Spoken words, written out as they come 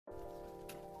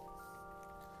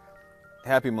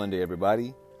Happy Monday,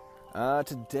 everybody.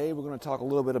 Today we're going to talk a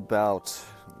little bit about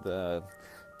the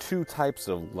two types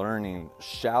of learning,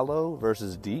 shallow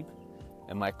versus deep,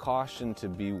 and my caution to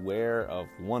beware of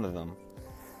one of them.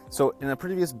 So in a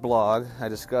previous blog, I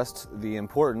discussed the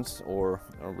importance or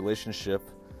a relationship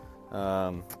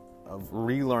of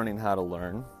relearning how to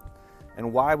learn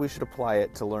and why we should apply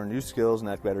it to learn new skills and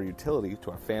add better utility to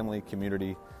our family,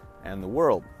 community, and the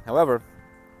world. However,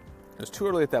 it was too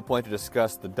early at that point to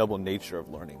discuss the double nature of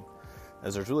learning,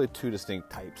 as there's really two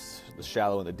distinct types, the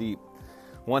shallow and the deep.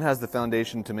 One has the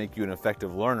foundation to make you an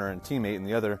effective learner and teammate, and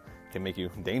the other can make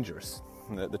you dangerous.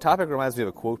 The topic reminds me of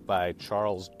a quote by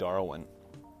Charles Darwin.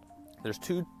 There's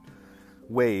two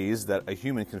ways that a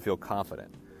human can feel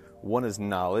confident. One is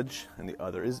knowledge, and the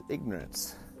other is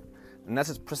ignorance. And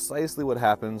that's precisely what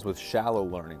happens with shallow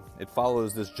learning. It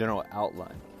follows this general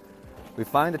outline. We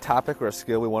find a topic or a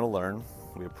skill we want to learn.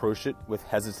 We approach it with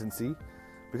hesitancy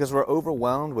because we're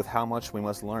overwhelmed with how much we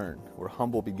must learn. We're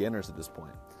humble beginners at this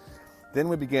point. Then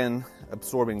we begin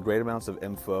absorbing great amounts of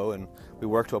info and we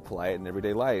work to apply it in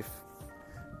everyday life.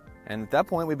 And at that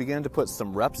point, we begin to put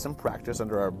some reps and practice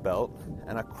under our belt,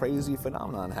 and a crazy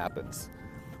phenomenon happens.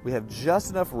 We have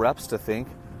just enough reps to think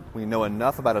we know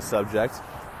enough about a subject,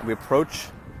 and we approach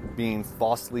being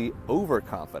falsely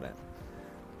overconfident.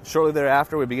 Shortly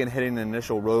thereafter, we begin hitting an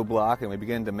initial roadblock, and we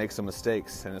begin to make some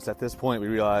mistakes. And it's at this point we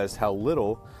realize how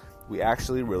little we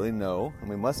actually really know, and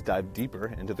we must dive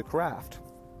deeper into the craft.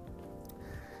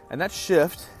 And that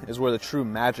shift is where the true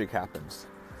magic happens.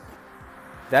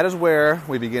 That is where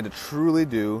we begin to truly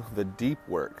do the deep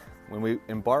work. When we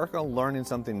embark on learning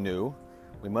something new,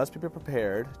 we must be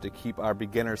prepared to keep our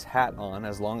beginner's hat on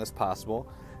as long as possible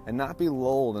and not be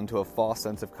lulled into a false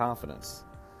sense of confidence.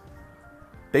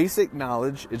 Basic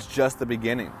knowledge is just the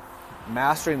beginning.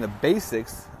 Mastering the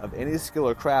basics of any skill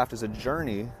or craft is a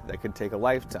journey that can take a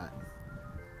lifetime.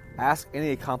 Ask any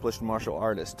accomplished martial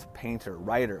artist, painter,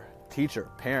 writer, teacher,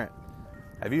 parent.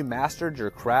 Have you mastered your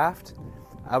craft?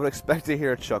 I would expect to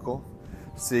hear a chuckle,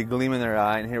 see a gleam in their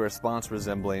eye, and hear a response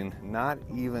resembling, not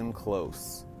even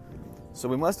close. So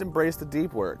we must embrace the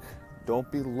deep work. Don't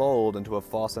be lulled into a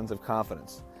false sense of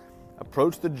confidence.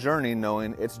 Approach the journey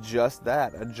knowing it's just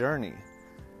that, a journey.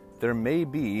 There may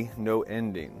be no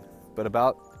ending,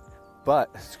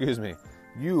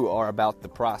 you are about the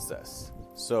process.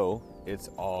 So it's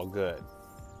all good.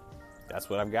 That's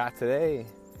what I've got today.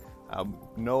 I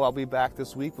know I'll be back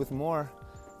this week with more.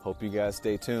 Hope you guys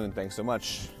stay tuned. Thanks so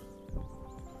much.